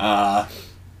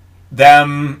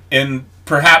 Them in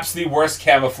perhaps the worst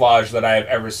camouflage that I have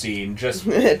ever seen. Just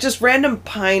just random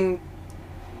pine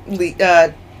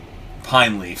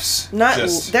pine leaves.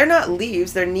 They're not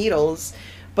leaves, they're needles,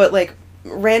 but like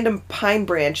random pine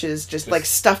branches just like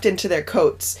stuffed into their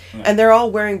coats, and they're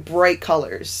all wearing bright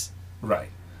colors. Right.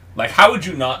 Like, how would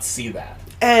you not see that?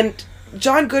 And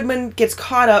John Goodman gets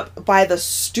caught up by the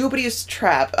stupidest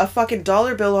trap, a fucking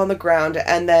dollar bill on the ground,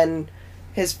 and then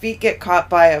his feet get caught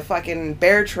by a fucking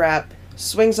bear trap,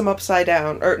 swings him upside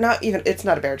down. Or not even, it's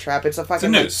not a bear trap, it's a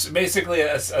fucking... It's a noose. Basically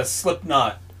a slip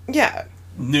knot. Yeah.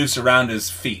 Noose around his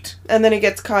feet. And then he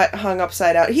gets caught, hung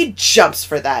upside down. He jumps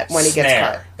for that when he gets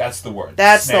caught. That's the word.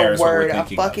 That's snare the word, a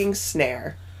fucking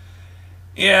snare.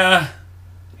 Yeah.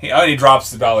 He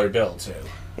drops the dollar bill, too.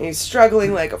 And he's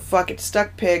struggling like a fucking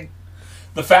stuck pig.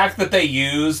 The fact that they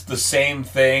used the same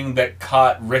thing that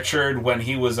caught Richard when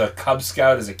he was a Cub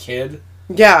Scout as a kid.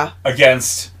 Yeah.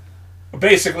 Against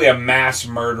basically a mass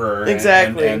murderer.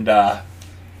 Exactly. And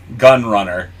gun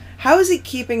runner. How is he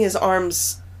keeping his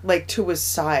arms, like, to his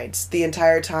sides the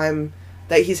entire time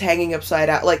that he's hanging upside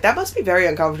down? Like, that must be very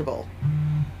uncomfortable.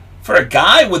 For a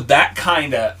guy with that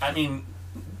kind of... I mean,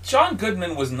 John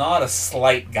Goodman was not a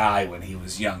slight guy when he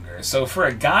was younger. So for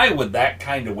a guy with that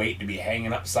kind of weight to be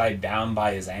hanging upside down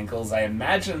by his ankles, I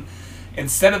imagine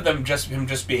instead of him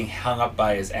just being hung up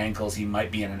by his ankles, he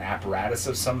might be in an apparatus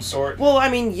of some sort. Well, I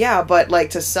mean, yeah, but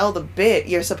like to sell the bit,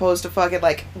 you're supposed to fucking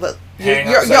like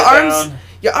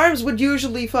your arms would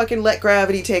usually fucking let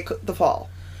gravity take the fall.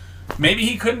 Maybe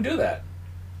he couldn't do that.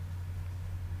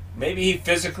 Maybe he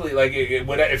physically, like,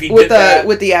 if he with did that...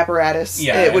 With the apparatus,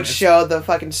 yeah, it would show the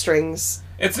fucking strings.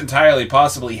 It's entirely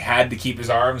possible he had to keep his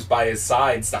arms by his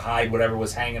sides to hide whatever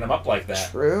was hanging him up like that.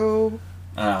 True.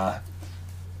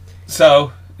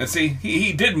 So, let's see,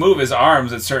 he did move his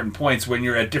arms at certain points when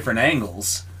you're at different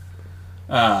angles.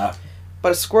 But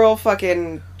a squirrel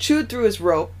fucking chewed through his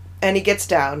rope, and he gets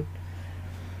down.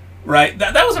 Right.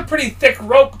 That was a pretty thick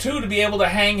rope, too, to be able to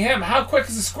hang him. How quick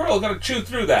is a squirrel going to chew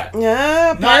through that?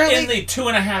 Yeah, apparently... Not in the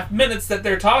 2.5 minutes that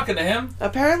they're talking to him.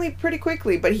 Apparently pretty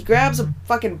quickly, but he grabs a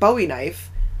fucking Bowie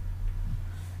knife.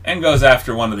 And goes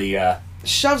after one of the,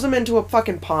 shoves him into a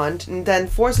fucking pond, and then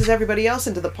forces everybody else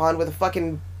into the pond with a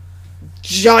fucking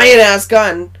giant-ass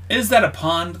gun. Is that a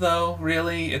pond, though,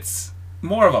 really? It's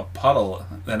more of a puddle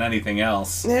than anything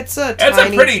else. It's a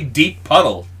pretty deep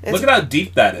puddle. Look at how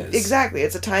deep that is. Exactly,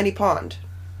 it's a tiny pond.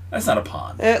 That's not a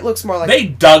pond. It looks more like... They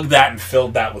dug that and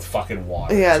filled that with fucking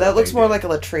water. Yeah, that looks more like a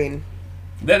latrine.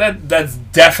 That's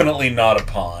definitely not a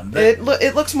pond. It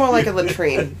looks more like a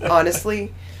latrine,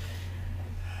 honestly.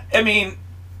 I mean,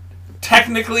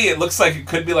 technically it looks like it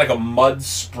could be like a mud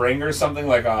spring or something.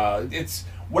 It's...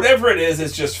 Whatever it is,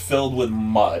 it's just filled with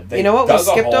mud. You know what we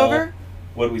skipped over?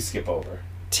 What did we skip over?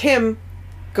 Tim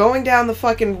going down the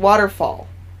fucking waterfall.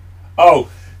 Oh,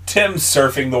 Tim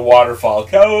surfing the waterfall.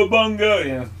 Cowabunga!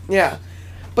 Yeah. Yeah.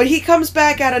 But he comes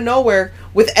back out of nowhere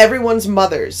with everyone's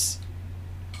mothers.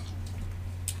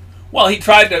 Well, he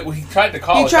tried to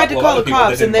call the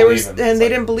cops, and they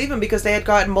didn't believe him because they had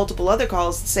gotten multiple other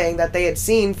calls saying that they had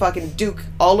seen fucking Duke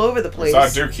all over the place. Saw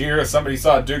Duke here, somebody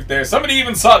saw Duke there, somebody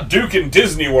even saw Duke in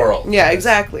Disney World. Yeah,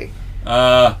 exactly.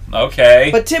 Okay.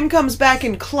 But Tim comes back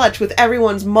in clutch with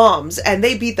everyone's moms, and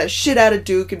they beat the shit out of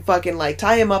Duke and fucking, like,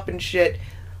 tie him up and shit.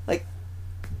 Like,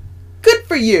 good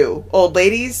for you, old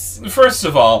ladies. First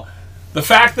of all, the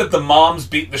fact that the moms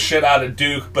beat the shit out of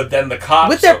Duke, but then the cops...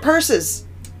 With their purses.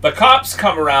 The cops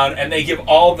come around, and they give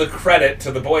all the credit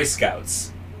to the Boy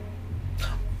Scouts.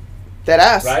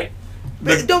 Deadass. Right?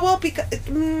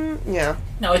 Yeah.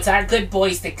 No, it's our good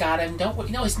boys that got him. No,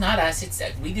 it's not us.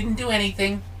 We didn't do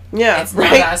anything. Yeah, it's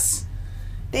not us.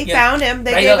 They found him.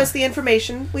 They gave us the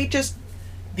information. We just...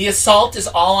 The assault is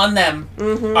all on them.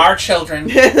 Mm-hmm. Our children.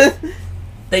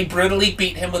 They brutally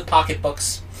beat him with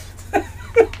pocketbooks.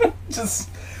 Just...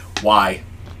 Why?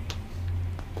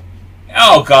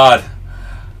 Oh, God.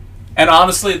 And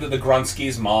honestly, the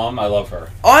Grunski's mom, I love her.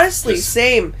 Honestly,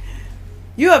 same.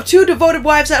 You have 2 devoted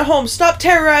wives at home. Stop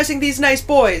terrorizing these nice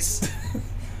boys.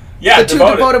 Yeah, the 2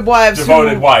 devoted wives.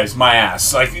 Devoted wives, my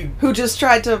ass. Like, who just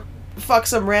tried to fuck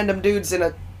some random dudes in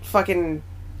a fucking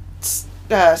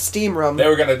steam room. They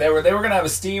were gonna have a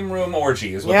steam room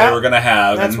orgy, is what they were gonna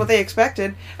have. That's what they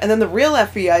expected. And then the real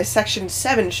FBI, Section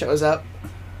 7, shows up.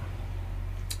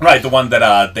 Right, the one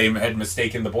that they had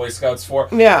mistaken the Boy Scouts for.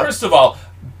 Yeah. First of all,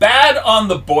 bad on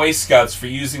the Boy Scouts for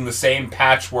using the same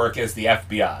patchwork as the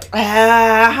FBI.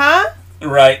 Uh-huh.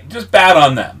 Right, just bad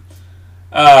on them.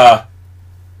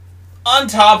 On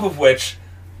top of which,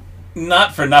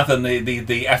 not for nothing,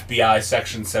 the FBI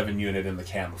Section 7 unit in the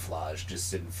camouflage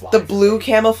just didn't fly. The blue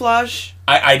camouflage?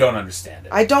 I don't understand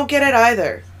it. I don't get it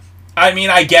either. I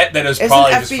mean, I get that it was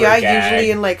probably just for a gag. Isn't FBI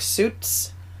usually in, like,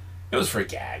 suits? It was for a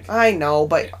gag. I know,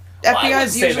 but Well, I FBI wouldn't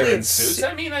is say usually they're in in suits.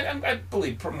 I mean, I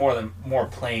believe more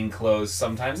plain clothes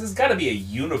sometimes. There's got to be a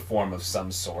uniform of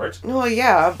some sort. Well,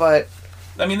 yeah, but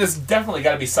I mean, there's definitely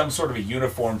got to be some sort of a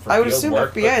uniform for I would field assume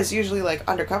work. FBI is usually like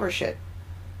undercover shit.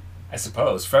 I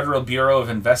suppose. Federal Bureau of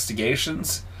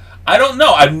Investigations. I don't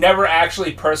know. I've never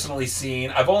actually personally seen.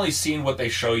 I've only seen what they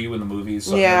show you in the movies,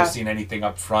 so I've Yeah. never seen anything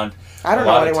up front. I don't A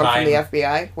know lot of anyone time, from the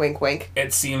FBI. Wink, wink.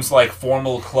 It seems like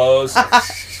formal clothes.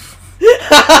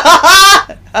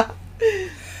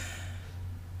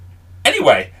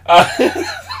 Anyway, I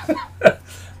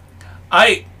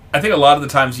think a lot of the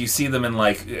times you see them in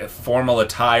like formal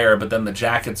attire, but then the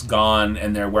jacket's gone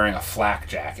and they're wearing a flak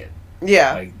jacket.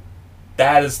 Yeah. Like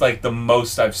that is like the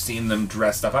most I've seen them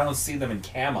dressed up. I don't see them in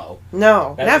camo.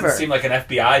 No, That never. doesn't seem like an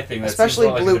FBI thing. That Especially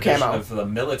seems more blue like a division camo. of the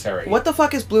military. What the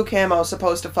fuck is blue camo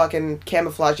supposed to fucking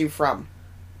camouflage you from?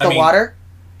 I The mean, water?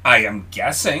 I am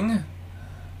guessing.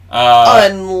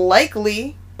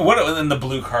 Unlikely. What in the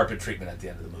blue carpet treatment at the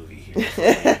end of the movie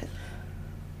here?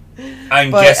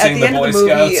 I'm But guessing at the the end Boy of the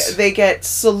movie, Scouts. they get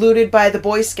saluted by the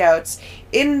Boy Scouts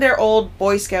in their old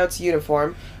Boy Scouts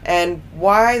uniform. And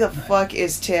why the fuck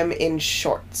is Tim in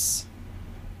shorts?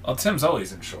 Well, Tim's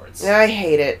always in shorts. I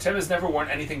hate it. Tim has never worn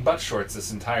anything but shorts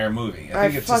this entire movie. I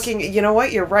think it's fucking... You know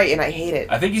what? You're right, and I hate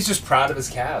it. I think he's just proud of his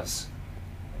calves.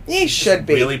 He should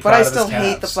be, really but proud I of his still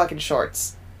hate the calves. fucking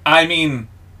shorts. I mean,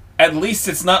 at least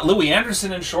it's not Louis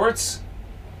Anderson in shorts.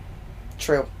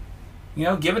 True. You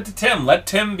know, give it to Tim. Let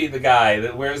Tim be the guy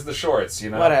that wears the shorts,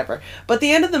 you know? Whatever. But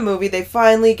the end of the movie, they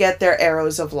finally get their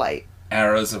arrows of light.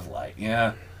 Arrows of light,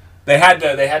 yeah. They had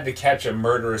to catch a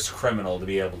murderous criminal to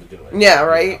be able to do it. Yeah,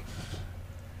 right?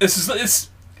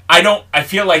 I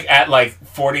feel like at like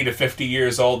 40 to 50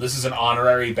 years old, this is an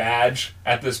honorary badge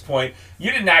at this point.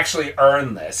 You didn't actually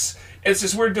earn this. It's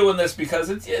just we're doing this because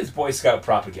it's Boy Scout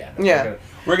propaganda. Yeah.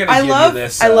 We're gonna give you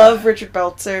this. I love Richard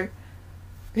Belzer.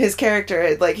 His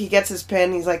character, like, he gets his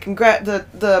pin, he's like,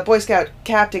 the Boy Scout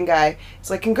captain guy, he's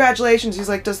like, congratulations. He's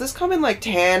like, does this come in, like,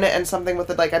 tan and something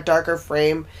with, like, a darker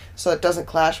frame so it doesn't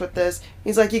clash with this?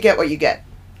 He's like, you get what you get.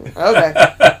 Okay.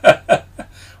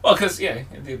 Well, because, yeah,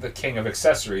 the king of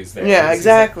accessories there. Yeah,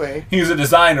 exactly. He's a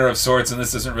designer of sorts, and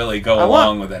this doesn't really go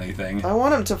along with anything. I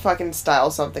want him to fucking style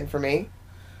something for me.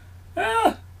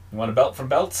 You want a belt from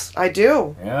Belts? I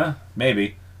do. Yeah,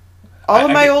 maybe. All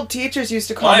of my old teachers used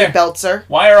to call me Belzer.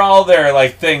 Why are all their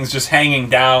like things just hanging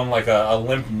down like a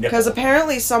limp nipple? Because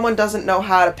apparently someone doesn't know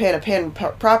how to pin a pin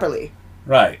properly.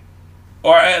 Right.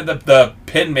 Or the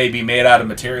pin may be made out of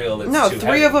material that's No, too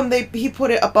 3 heavy. of them, he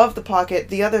put it above the pocket.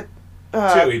 The other...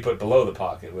 2 he put below the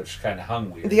pocket, which kind of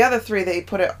hung weird. The other 3, they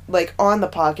put it, like, on the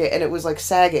pocket, and it was, like,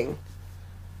 sagging.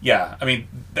 Yeah, I mean,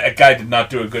 that guy did not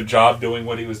do a good job doing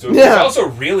what he was doing. Yeah. He was also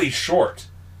really short.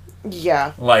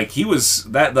 Yeah. Like, he was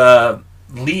the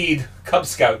lead Cub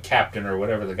Scout captain, or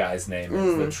whatever the guy's name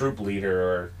is, the troop leader,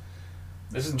 or...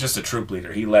 This isn't just a troop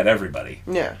leader, he led everybody.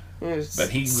 Yeah. He But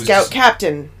he was Scout just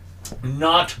captain.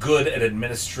 not good at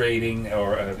administrating,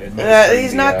 or...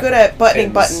 He's not good at buttoning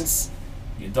pins. buttons.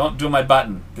 You don't do my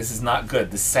button. This is not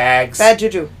good. This sags. Bad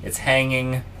juju. It's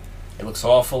hanging. It looks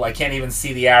awful. I can't even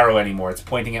see the arrow anymore. It's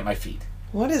pointing at my feet.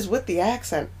 What is with the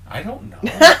accent? I don't know.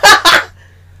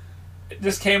 It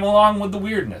just came along with the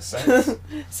weirdness.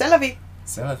 C'est la vie.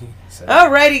 C'est la vie.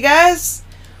 Alrighty, guys.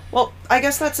 Well, I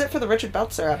guess that's it for the Richard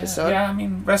Belzer episode. Yeah, I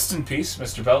mean, rest in peace,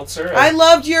 Mr. Belzer. I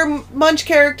loved your Munch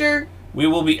character. We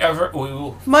will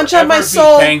Munch on my forever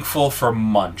soul. be thankful for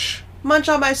Munch. Munch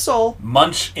on my soul.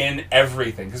 Munch in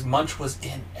everything, because Munch was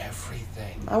in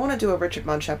everything. I want to do a Richard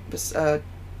Munch episode.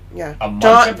 Yeah. A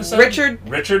Munch episode?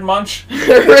 Richard Munch?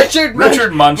 Richard Munch.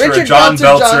 Richard Munch or a Richard John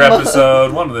Belzer, Belzer John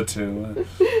episode. One of the two.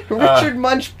 Richard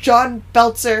Munch, John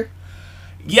Belzer.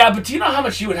 Yeah, but do you know how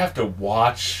much you would have to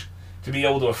watch to be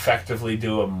able to effectively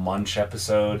do a Munch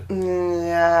episode?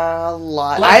 Yeah, a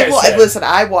lot. Like I said, listen,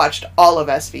 I watched all of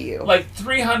SVU. Like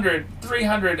 300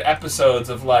 episodes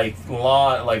of like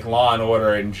Law and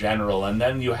Order in general, and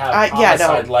then you have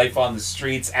Homicide, Life on the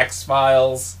Streets,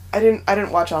 X-Files. I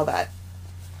didn't watch all that.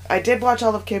 I did watch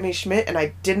all of Kimmy Schmidt, and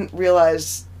I didn't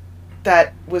realize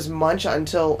that was Munch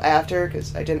until after,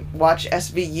 because I didn't watch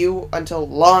SVU until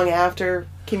long after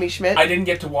Kimmy Schmidt. I didn't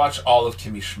get to watch all of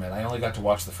Kimmy Schmidt. I only got to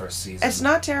watch the first season. It's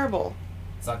not terrible.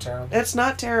 It's not terrible? It's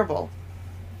not terrible.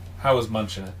 How was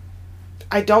Munch in it?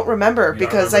 I don't remember,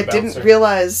 because I didn't Bouncer?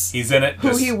 realize He's in it.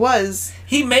 who he was.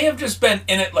 He may have just been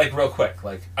in it like real quick.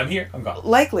 Like, I'm here, I'm gone.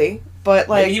 Likely, but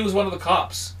like... Maybe he was one of the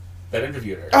cops that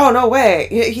interviewed her. Oh, no way.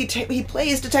 He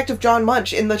plays Detective John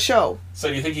Munch in the show. So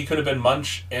you think he could have been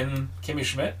Munch in Kimmy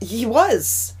Schmidt? He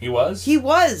was. He was? He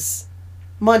was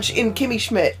Munch in Kimmy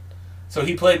Schmidt. So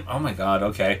he played... Oh my god,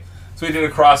 okay. So we did a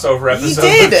crossover episode.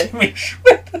 He did. With Jimmy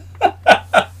Schmidt.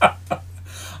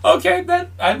 Okay,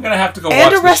 then I'm gonna have to go watch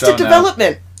And the show Arrested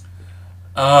Development.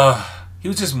 He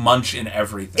was just Munch in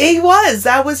everything. He was.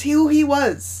 That was who he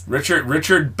was. Richard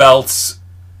Beltzer.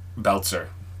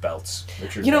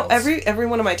 Richard You know, Beltz. every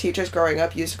one of my teachers growing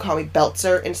up used to call me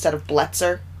Beltzer instead of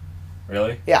Bletzer.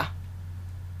 Really? Yeah.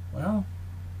 Well,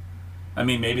 I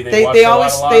mean, maybe They watched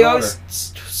always a lot they of always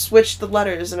switched the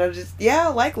letters, and I just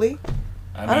likely.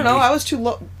 I don't know. I was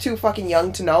too fucking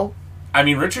young to know. I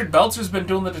mean, Richard Beltzer's been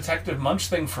doing the Detective Munch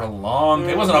thing for a long.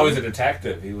 He wasn't always a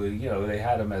detective. He was, they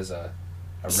had him as a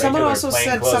regular Someone also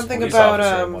said plainclothes something police about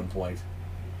officer at one point.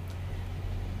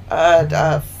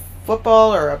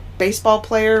 Football or a baseball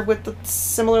player with the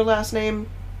similar last name.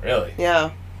 Really?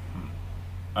 Yeah.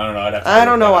 I don't know. I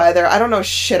don't know either. I don't know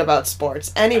shit about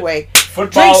sports. Anyway,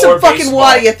 Football drink some or fucking baseball?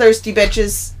 water, you thirsty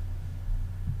bitches.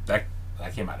 That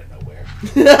came out of nowhere.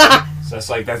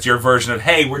 So that's your version of,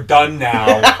 hey, we're done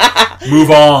now.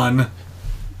 Move on.